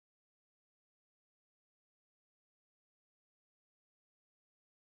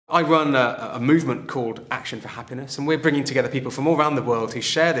I run a movement called Action for Happiness, and we're bringing together people from all around the world who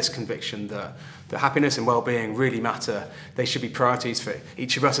share this conviction that happiness and well-being really matter. They should be priorities for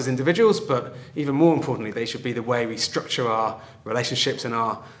each of us as individuals, but even more importantly, they should be the way we structure our relationships in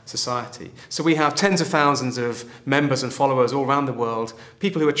our society. So we have tens of thousands of members and followers all around the world,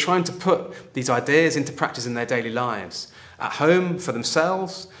 people who are trying to put these ideas into practice in their daily lives, at home, for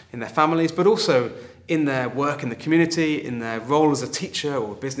themselves, in their families, but also in their work in the community, in their role as a teacher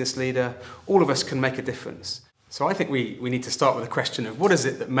or a business leader. All of us can make a difference. So I think we need to start with the question of what is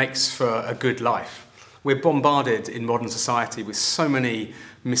it that makes for a good life? We're bombarded in modern society with so many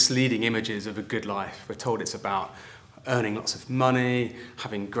misleading images of a good life. We're told it's about earning lots of money,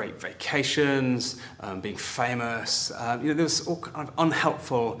 having great vacations, being famous. There's all kind of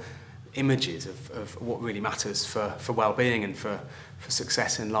unhelpful images of what really matters for well-being and for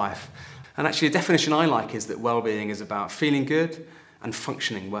success in life. And actually, a definition I like is that well-being is about feeling good and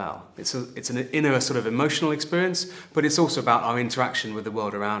functioning well. It's an inner sort of emotional experience, but it's also about our interaction with the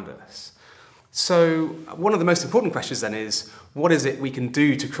world around us. So one of the most important questions then is, what is it we can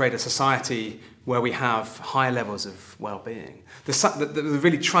do to create a society where we have high levels of well-being? The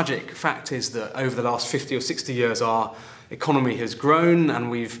really tragic fact is that over the last 50 or 60 years, our economy has grown and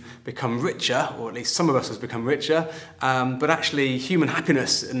we've become richer, or at least some of us has become richer, but actually human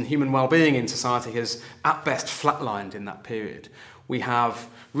happiness and human well-being in society has at best flatlined in that period. We have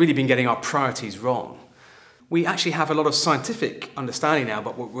really been getting our priorities wrong. We actually have a lot of scientific understanding now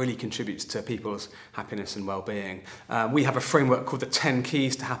about what really contributes to people's happiness and well-being. We have a framework called the 10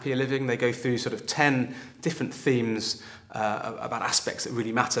 Keys to Happier Living. They go through sort of 10 different themes about aspects that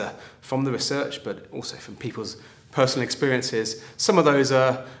really matter from the research, but also from people's personal experiences. Some of those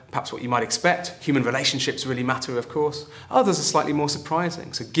are perhaps what you might expect. Human relationships really matter, of course. Others are slightly more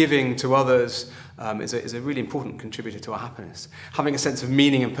surprising. So giving to others is a really important contributor to our happiness. Having a sense of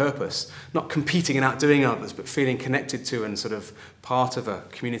meaning and purpose, not competing and outdoing others, but feeling connected to and sort of part of a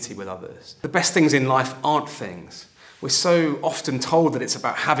community with others. The best things in life aren't things. We're so often told that it's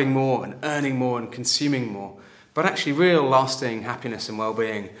about having more and earning more and consuming more, but actually real lasting happiness and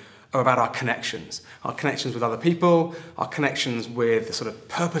well-being are about our connections with other people, our connections with the sort of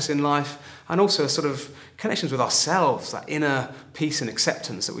purpose in life, and also sort of connections with ourselves, that inner peace and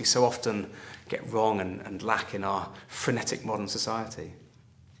acceptance that we so often get wrong and lack in our frenetic modern society.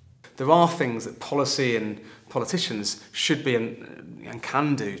 There are things that policy and politicians should be and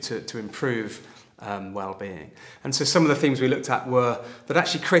can do to improve well-being. And so some of the things we looked at were that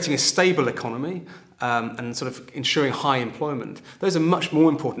actually creating a stable economy and sort of ensuring high employment, those are much more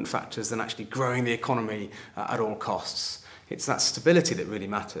important factors than actually growing the economy at all costs. It's that stability that really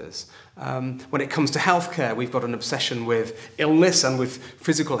matters. When it comes to healthcare, we've got an obsession with illness and with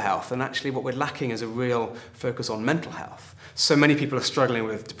physical health, and actually what we're lacking is a real focus on mental health. So many people are struggling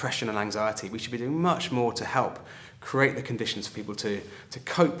with depression and anxiety. We should be doing much more to help create the conditions for people to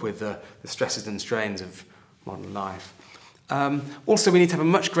cope with the stresses and strains of modern life. Also, we need to have a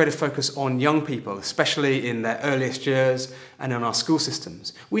much greater focus on young people, especially in their earliest years and in our school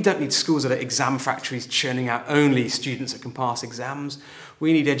systems. We don't need schools that are exam factories churning out only students that can pass exams.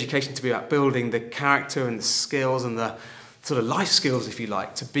 We need education to be about building the character and the skills and the sort of life skills, if you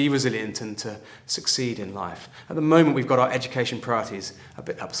like, to be resilient and to succeed in life. At the moment, we've got our education priorities a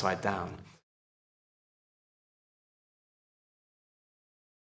bit upside down.